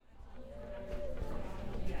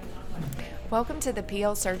Welcome to the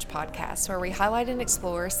PL Surge podcast, where we highlight and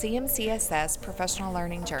explore CMCSS professional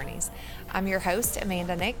learning journeys. I'm your host,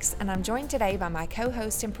 Amanda Nix, and I'm joined today by my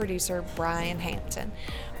co-host and producer, Brian Hampton.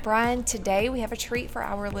 Brian, today we have a treat for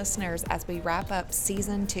our listeners as we wrap up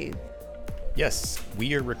Season 2. Yes,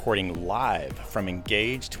 we are recording live from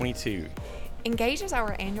ENGAGE22. ENGAGE is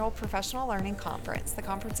our annual professional learning conference. The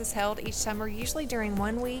conference is held each summer, usually during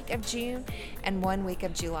 1 week of June and 1 week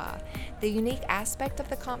of July. The unique aspect of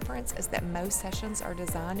the conference is that most sessions are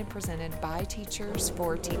designed and presented by teachers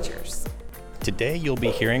for teachers. Today you'll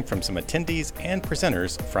be hearing from some attendees and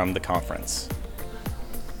presenters from the conference.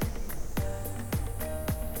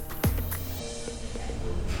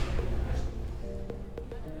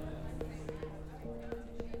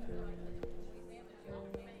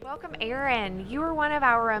 Welcome, Erin. You are one of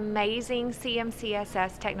our amazing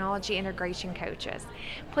CMCSS technology integration coaches.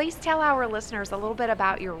 Please tell our listeners a little bit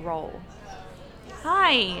about your role.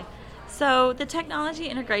 Hi. So the technology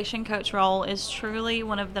integration coach role is truly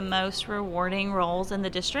one of the most rewarding roles in the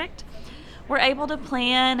district. We're able to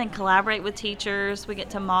plan and collaborate with teachers. We get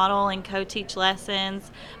to model and co-teach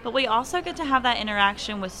lessons, but we also get to have that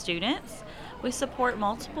interaction with students. We support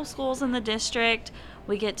multiple schools in the district.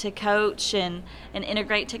 We get to coach and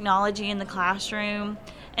integrate technology in the classroom.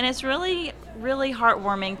 And it's really, really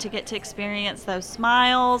heartwarming to get to experience those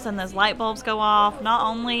smiles and those light bulbs go off, not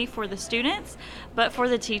only for the students, but for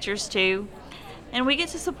the teachers too. And we get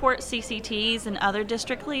to support CCTs and other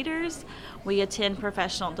district leaders. We attend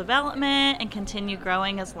professional development and continue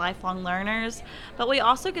growing as lifelong learners. But we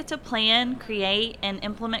also get to plan, create, and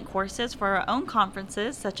implement courses for our own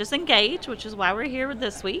conferences, such as ENGAGE, which is why we're here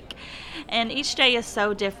this week. And each day is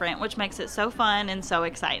so different, which makes it so fun and so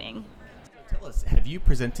exciting. Tell us, have you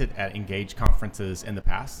presented at ENGAGE conferences in the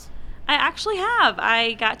past? I actually have.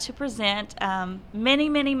 I got to present many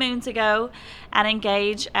moons ago at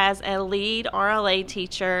ENGAGE as a lead RLA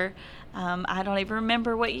teacher. I don't even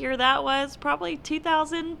remember what year that was, probably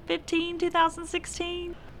 2015,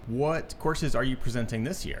 2016. What courses are you presenting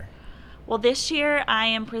this year? Well, this year I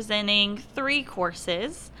am presenting 3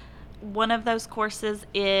 courses. One of those courses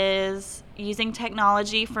is using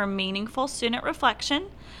technology for meaningful student reflection.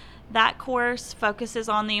 That course focuses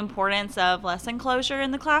on the importance of lesson closure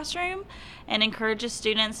in the classroom and encourages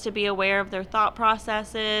students to be aware of their thought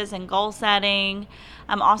processes and goal setting.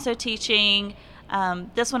 I'm also teaching,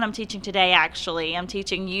 this one I'm teaching today actually, I'm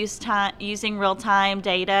teaching using real-time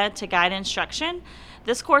data to guide instruction.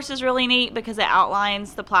 This course is really neat because it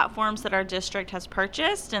outlines the platforms that our district has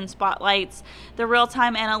purchased and spotlights the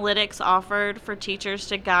real-time analytics offered for teachers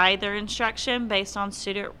to guide their instruction based on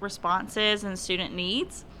student responses and student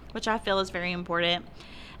needs, which I feel is very important.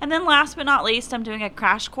 And then last but not least, I'm doing a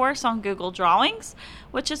crash course on Google Drawings,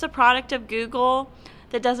 which is a product of Google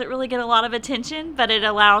that doesn't really get a lot of attention, but it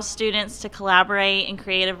allows students to collaborate and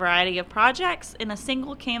create a variety of projects in a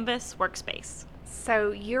single Canvas workspace.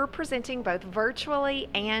 So you're presenting both virtually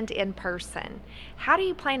and in person. How do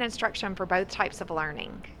you plan instruction for both types of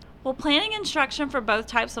learning? Well, planning instruction for both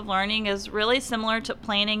types of learning is really similar to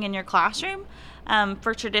planning in your classroom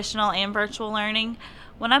for traditional and virtual learning.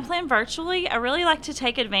 When I plan virtually, I really like to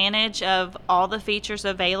take advantage of all the features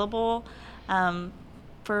available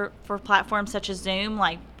for platforms such as Zoom,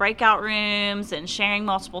 like breakout rooms and sharing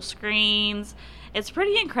multiple screens. It's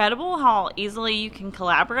pretty incredible how easily you can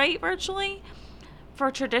collaborate virtually.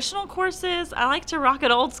 For traditional courses, I like to rock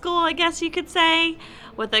it old school, I guess you could say,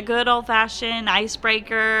 with a good old-fashioned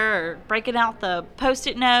icebreaker or breaking out the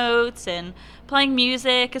Post-it notes and playing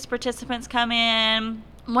music as participants come in.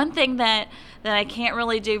 One thing that I can't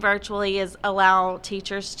really do virtually is allow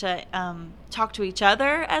teachers to talk to each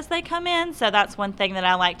other as they come in, so that's one thing that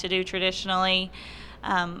I like to do traditionally.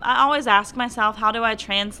 I always ask myself, how do I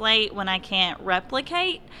translate when I can't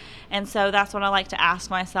replicate? And so that's what I like to ask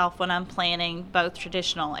myself when I'm planning both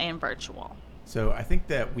traditional and virtual. So I think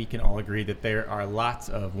that we can all agree that there are lots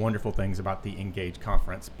of wonderful things about the ENGAGE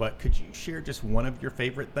conference, but could you share just one of your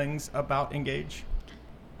favorite things about ENGAGE?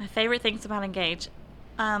 My favorite things about ENGAGE?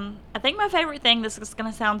 I think my favorite thing, this is going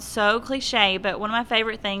to sound so cliche, but one of my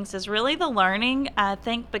favorite things is really the learning. I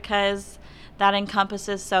think because that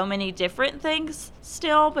encompasses so many different things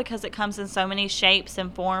still, because it comes in so many shapes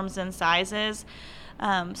and forms and sizes.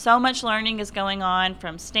 So much learning is going on,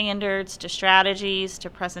 from standards to strategies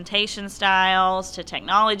to presentation styles to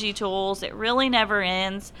technology tools. It really never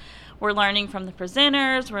ends. We're learning from the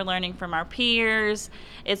presenters, we're learning from our peers.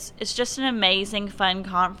 It's just an amazing, fun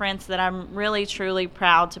conference that I'm really, truly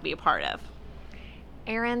proud to be a part of.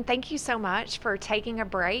 Erin, thank you so much for taking a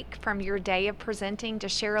break from your day of presenting to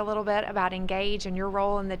share a little bit about ENGAGE and your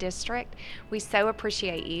role in the district. We so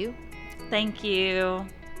appreciate you. Thank you.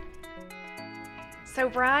 So,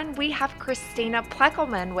 Brian, we have Christina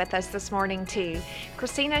Ploeckelman with us this morning, too.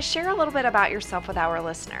 Christina, share a little bit about yourself with our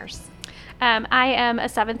listeners. I am a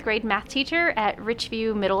 7th grade math teacher at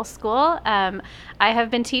Richview Middle School. I have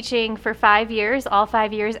been teaching for 5 years, all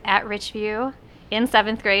 5 years at Richview in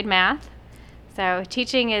 7th grade math. So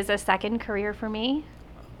teaching is a second career for me.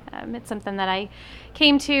 It's something that I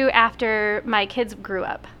came to after my kids grew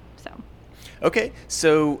up. Okay,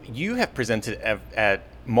 so you have presented at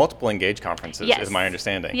multiple ENGAGE conferences, yes. is my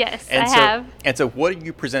understanding. Yes, I have. And so what are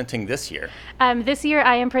you presenting this year? This year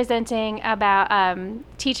I am presenting about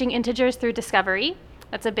teaching integers through discovery.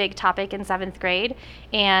 That's a big topic in 7th grade.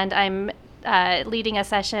 And I'm leading a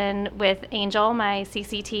session with Angel, my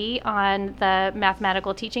CCT, on the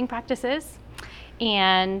mathematical teaching practices.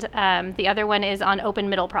 And the other one is on open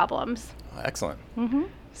middle problems. Oh, excellent. Mm-hmm.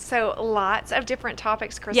 So lots of different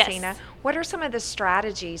topics, Kristina. Yes. What are some of the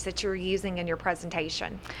strategies that you're using in your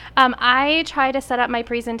presentation? I try to set up my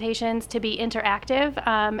presentations to be interactive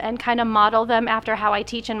and kind of model them after how I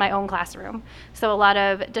teach in my own classroom. So a lot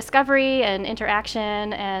of discovery and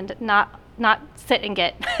interaction and not sit and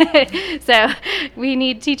get. So we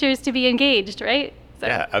need teachers to be engaged, right? So,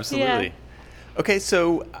 yeah, absolutely. Yeah. Okay,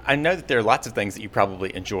 so I know that there are lots of things that you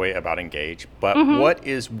probably enjoy about ENGAGE, but what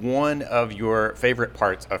is one of your favorite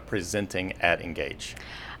parts of presenting at ENGAGE?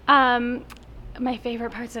 My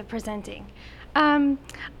favorite parts of presenting. I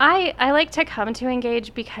like to come to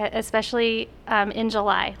ENGAGE because, especially in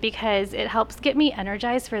July, because it helps get me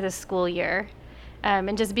energized for the school year.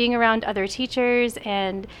 And just being around other teachers,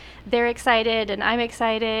 and they're excited and I'm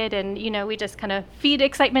excited, and we just kind of feed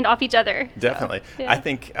excitement off each other. Definitely. So, yeah. I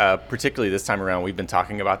think particularly this time around we've been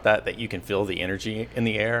talking about that you can feel the energy in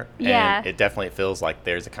the air. Yeah. And it definitely feels like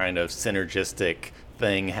there's a kind of synergistic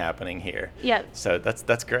thing happening here. Yep. So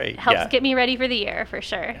that's great. Helps get me ready for the year for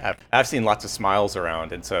sure. I've seen lots of smiles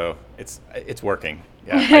around, and so it's working.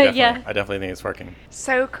 Yeah, I definitely think it's working.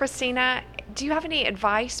 So, Kristina, do you have any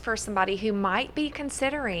advice for somebody who might be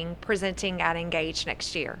considering presenting at ENGAGE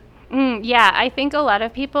next year? Yeah, I think a lot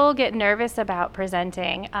of people get nervous about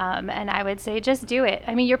presenting, and I would say just do it.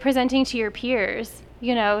 I mean, you're presenting to your peers,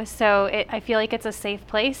 so I feel like it's a safe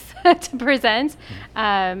place to present,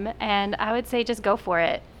 and I would say just go for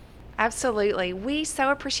it. Absolutely. We so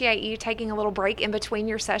appreciate you taking a little break in between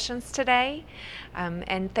your sessions today.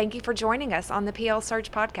 And thank you for joining us on the PL Surge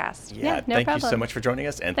podcast. Yeah, no thank problem. you so much for joining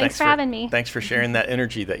us. And thanks for having me. Thanks for sharing that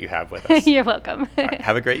energy that you have with us. You're welcome. All right,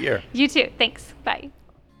 have a great year. You too. Thanks. Bye.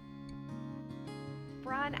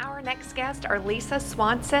 Brian, our next guests are Lisa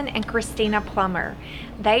Swanson and Christina Plummer.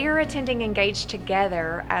 They are attending ENGAGE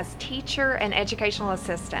together as teacher and educational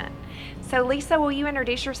assistant. So, Lisa, will you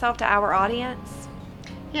introduce yourself to our audience?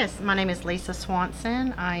 Yes, my name is Lisa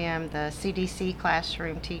Swanson. I am the CDC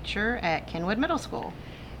classroom teacher at Kenwood Middle School.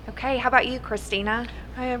 Okay, how about you, Christina?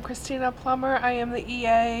 I am Christina Plummer. I am the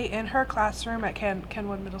EA in her classroom at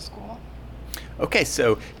Kenwood Middle School. Okay,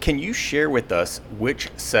 so can you share with us which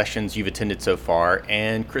sessions you've attended so far?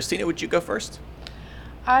 And Christina, would you go first?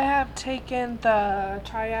 I have taken the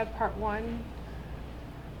Triad Part 1,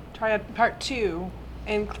 Triad Part 2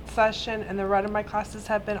 in session, and the rest of my classes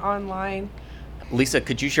have been online. Lisa,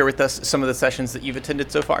 could you share with us some of the sessions that you've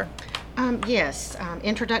attended so far? Yes,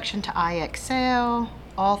 Introduction to IXL,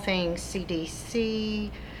 all things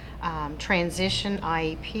CDC, Transition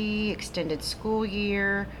IEP, Extended School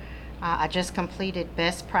Year. I just completed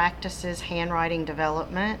Best Practices Handwriting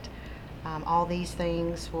Development. All these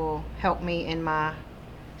things will help me in my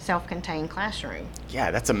self-contained classroom.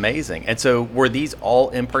 Yeah, that's amazing. And so were these all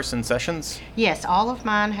in-person sessions? Yes, all of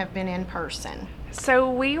mine have been in person.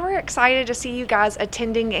 So we were excited to see you guys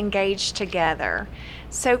attending ENGAGE together.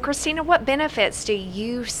 So Christina, what benefits do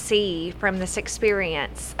you see from this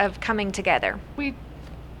experience of coming together? We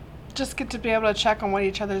just get to be able to check on what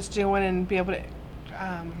each other's doing and be able to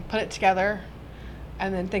put it together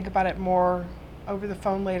and then think about it more over the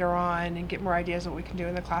phone later on and get more ideas of what we can do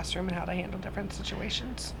in the classroom and how to handle different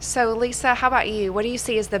situations. So Lisa, how about you? What do you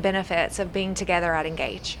see as the benefits of being together at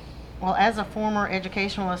ENGAGE? Well, as a former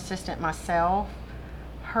educational assistant myself,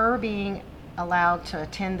 her being allowed to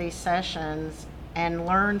attend these sessions and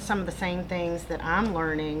learn some of the same things that I'm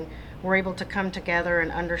learning, we're able to come together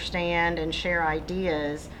and understand and share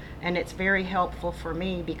ideas, and it's very helpful for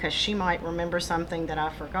me because she might remember something that I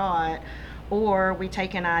forgot, or we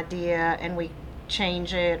take an idea and we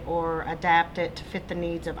change it or adapt it to fit the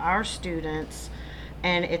needs of our students,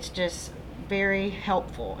 and it's just very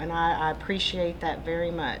helpful, and I appreciate that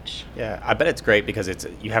very much. Yeah, I bet it's great because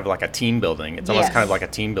you have like a team building. It's almost Yes. kind of like a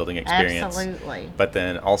team building experience. Absolutely. But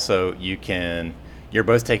then also you can you're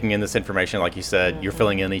both taking in this information, like you said, you're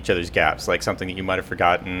filling in each other's gaps, like something that you might have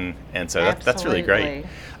forgotten. And so that's really great.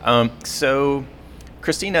 So,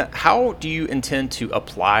 Christina, how do you intend to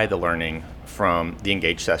apply the learning from the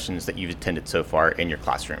ENGAGE sessions that you've attended so far in your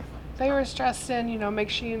classroom? They were stressed in, make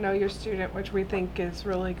sure you know your student, which we think is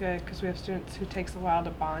really good because we have students who takes a while to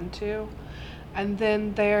bond to. And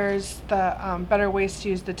then there's the better ways to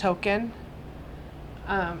use the token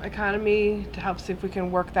economy to help see if we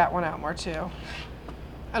can work that one out more too.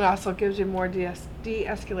 And also gives you more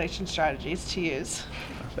de-escalation strategies to use.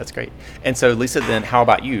 That's great. And so, Lisa, then how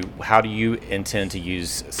about you? How do you intend to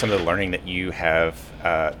use some of the learning that you have,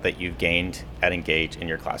 that you've gained at ENGAGE in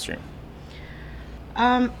your classroom?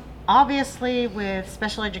 Obviously, with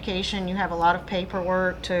special education, you have a lot of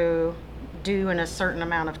paperwork to do in a certain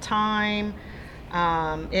amount of time.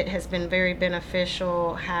 It has been very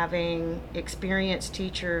beneficial having experienced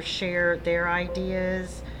teachers share their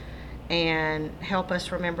ideas and help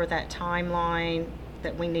us remember that timeline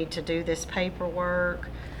that we need to do this paperwork.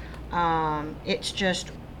 It's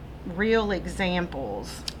just real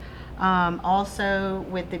examples. Also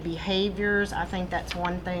with the behaviors, I think that's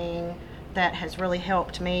one thing that has really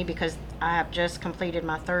helped me because I have just completed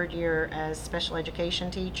my 3rd year as special education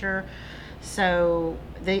teacher. So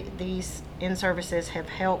these in-services have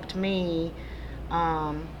helped me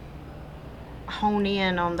hone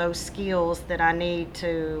in on those skills that I need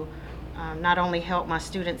to not only help my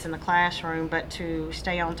students in the classroom, but to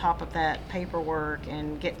stay on top of that paperwork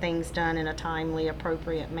and get things done in a timely,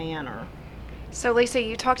 appropriate manner. So, Lisa,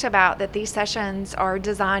 you talked about that these sessions are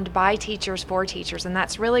designed by teachers for teachers, and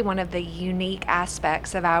that's really one of the unique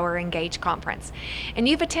aspects of our ENGAGE conference. And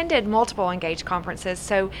you've attended multiple ENGAGE conferences,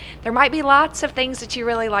 so there might be lots of things that you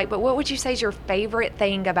really like, but what would you say is your favorite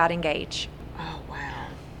thing about ENGAGE? Oh, wow.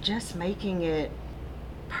 Just making it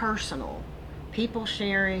personal. People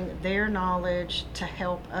sharing their knowledge to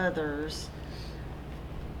help others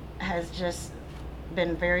has just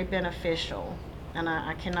been very beneficial. And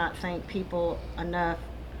I cannot thank people enough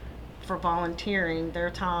for volunteering their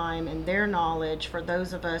time and their knowledge for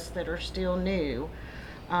those of us that are still new,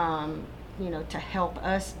 to help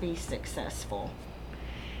us be successful.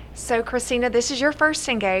 So, Kristina, this is your first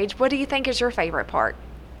ENGAGE. What do you think is your favorite part?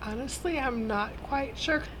 Honestly, I'm not quite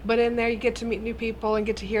sure. But in there, you get to meet new people and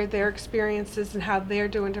get to hear their experiences and how they're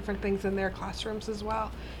doing different things in their classrooms as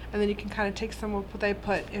well. And then you can kind of take some of what they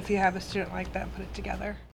put, if you have a student like that, and put it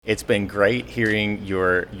together. It's been great hearing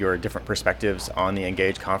your different perspectives on the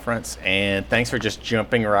ENGAGE conference, and thanks for just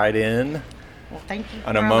jumping right in. Well, thank you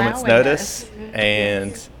on a moment's notice,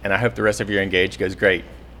 and I hope the rest of your ENGAGE goes great.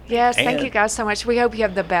 Yes, thank you guys so much. We hope you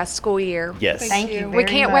have the best school year. Yes. Thank you very We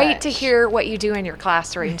can't much. wait to hear what you do in your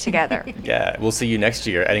classroom together. Yeah, we'll see you next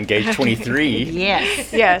year at ENGAGE23.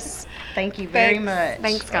 Yes. Yes. Thank you very much.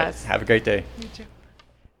 Thanks, guys. Have a great day. You too.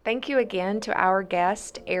 Thank you again to our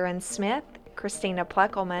guest, Erin Smith, Christina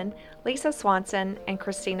Ploeckelman, Lisa Swanson, and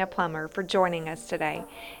Christina Plummer for joining us today.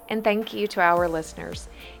 And thank you to our listeners.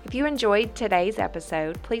 If you enjoyed today's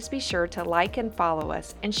episode, please be sure to like and follow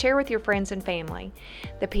us and share with your friends and family.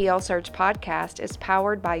 The PL Surge podcast is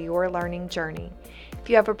powered by your learning journey. If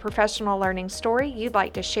you have a professional learning story you'd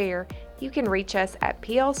like to share, you can reach us at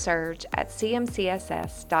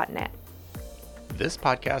plsurge@cmcss.net. This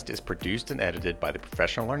podcast is produced and edited by the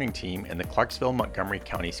professional learning team in the Clarksville-Montgomery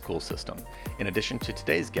County School System. In addition to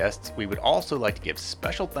today's guests, we would also like to give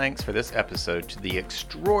special thanks for this episode to the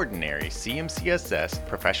extraordinary CMCSS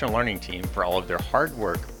professional learning team for all of their hard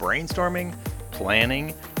work brainstorming,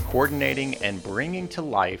 planning, coordinating, and bringing to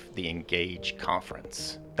life the ENGAGE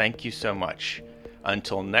conference. Thank you so much.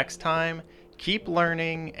 Until next time, keep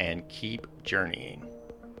learning and keep journeying.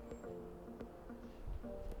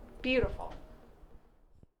 Beautiful.